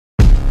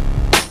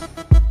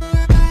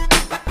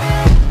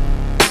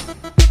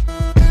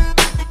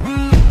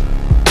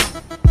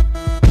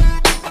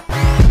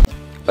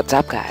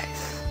What's up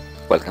guys?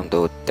 Welcome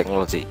to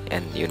Technology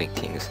and Unique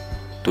Things.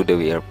 Today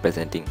we are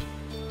presenting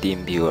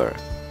Teamviwer.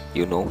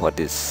 You know what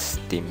is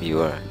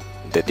Teamviwer?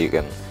 That you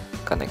can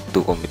connect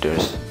two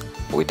computers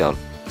without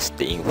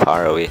staying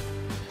far away.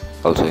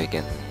 Also you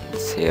can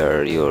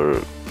share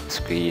your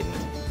screen,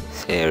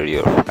 share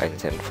your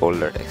files and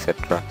folder,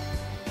 etc.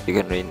 You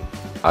can read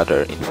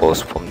other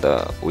infos from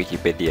the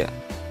Wikipedia.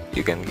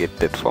 You can get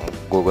that from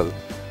Google.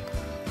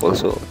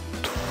 Also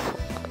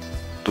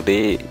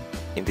today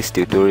in this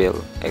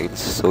tutorial I will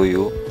show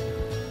you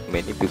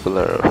many people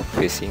are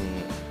facing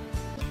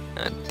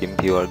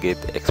Teamviwer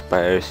get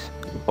expires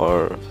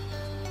or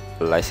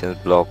license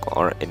block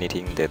or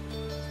anything that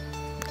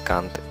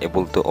can't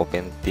able to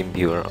open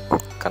Teamviwer or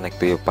connect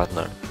to your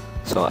partner.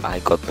 So I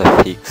got the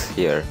fix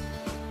here.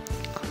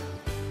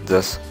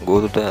 Just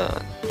go to the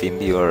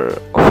Teamviwer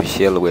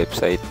official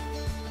website.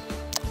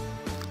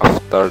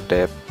 After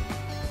that,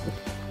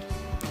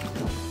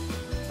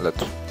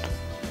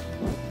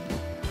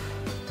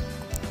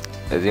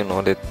 as you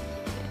know that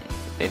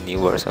a new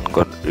version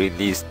got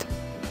released,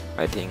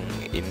 I think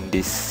in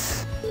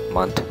this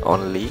month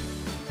only,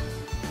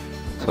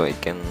 so I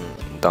can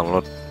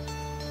download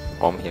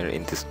from here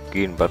in this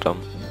green button.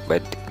 By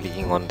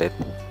clicking on that,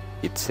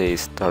 it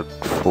says start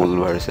full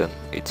version.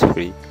 It's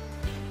free.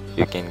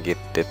 You can get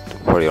that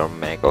for your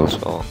Mac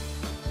also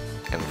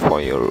and for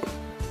your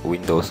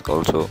Windows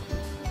also.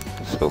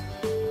 So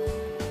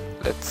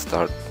let's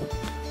start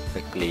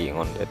by clicking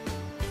on that.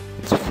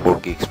 It's 4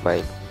 gigs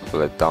file. So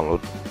let's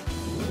download.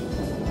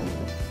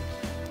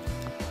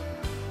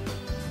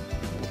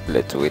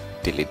 Let's wait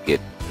till it get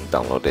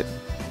downloaded.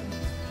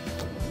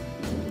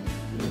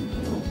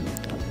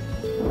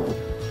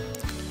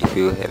 If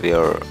you have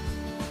your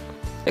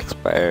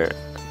Expire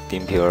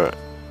Teamviwer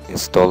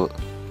installed,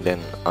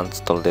 then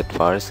uninstall that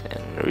first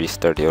and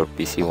restart your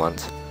PC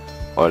once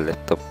or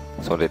laptop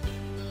so that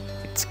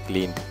it's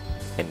cleaned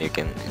and you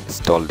can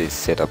install this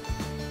setup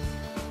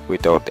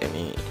without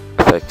any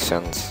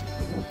affections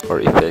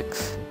or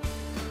effects.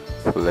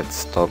 So let's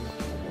stop.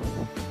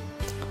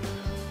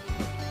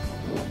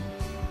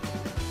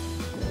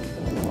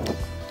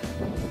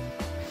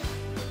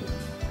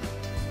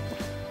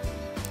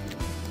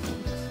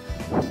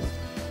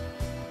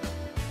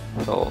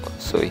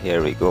 So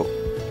here we go.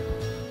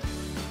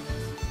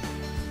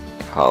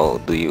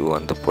 How do you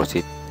want to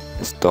proceed?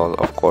 Install,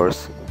 of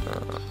course.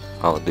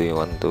 How do you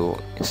want to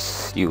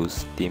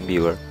use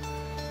Teamviwer?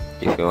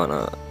 If you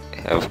wanna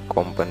have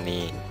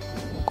company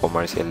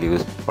commercial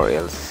use or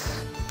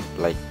else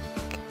like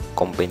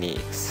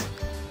companies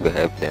you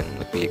have, then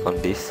click on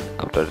this.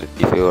 After that,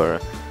 if you are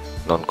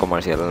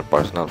non-commercial and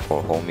personal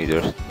for home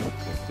users,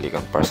 click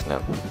on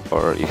personal.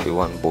 Or if you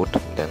want both,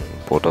 then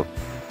both of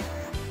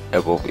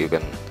above you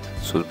can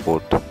choose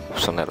both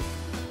optional.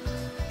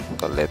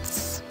 So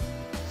let's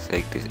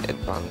take this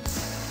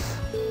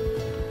advanced.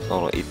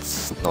 No,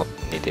 it's not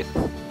needed.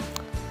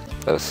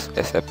 Just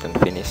accept and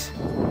finish.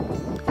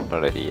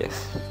 Already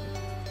yes.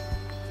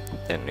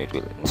 Then it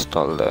will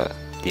install the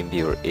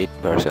Teamviwer 8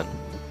 version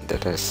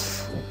that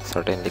has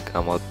certainly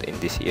come out in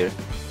this year,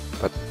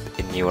 but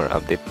a newer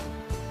update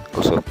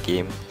also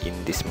came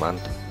in this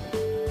month.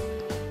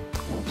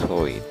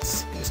 So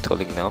it's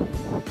installing now.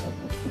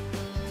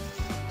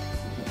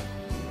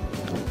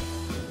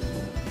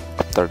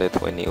 After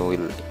that, when you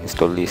will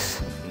install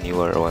this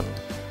newer one,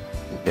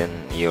 then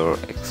your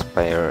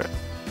expire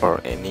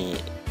or any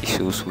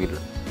issues will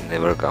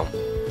never come,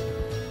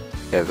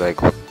 as I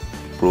got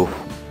proof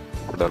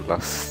for the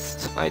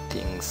last I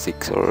think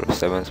 6 or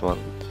 7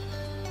 month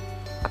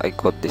I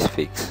got this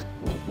fix.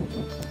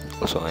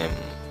 Also I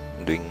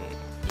am doing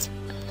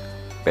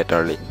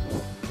betterly,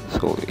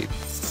 so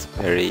it's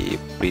very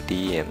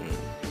pretty and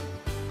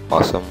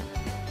awesome.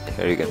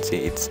 Here you can see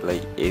it's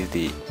like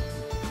HD,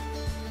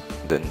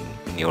 the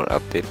newer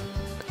update.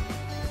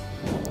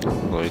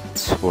 So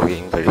it's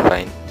working very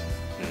fine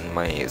in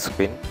my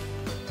screen.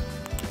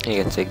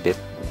 You can check that.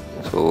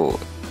 So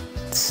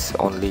it's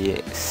only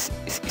a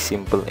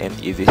simple and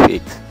easy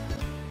fix.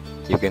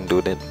 You can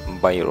do that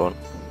by your own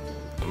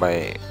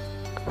by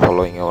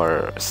following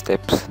our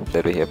steps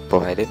that we have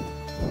provided.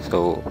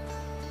 So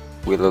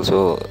we'll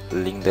also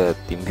link the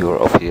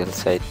Teamviwer official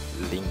site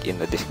link in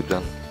the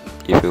description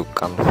if you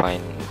can't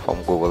find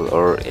from Google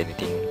or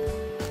anything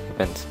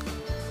happens.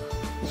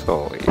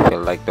 So if you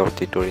liked our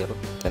tutorial,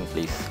 then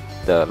please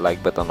the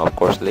like button, of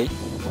course,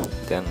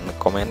 then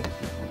comment,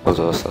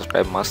 also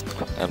subscribe must,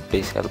 and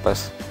please help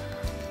us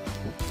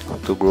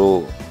to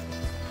grow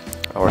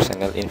our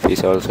channel in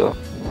future also.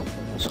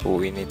 So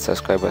we need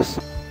subscribers.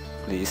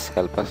 Please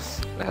help us.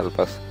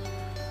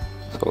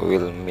 So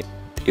we'll meet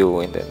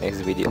you in the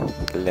next video.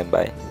 Till then,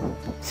 bye.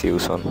 See you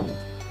soon.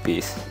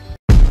 Peace.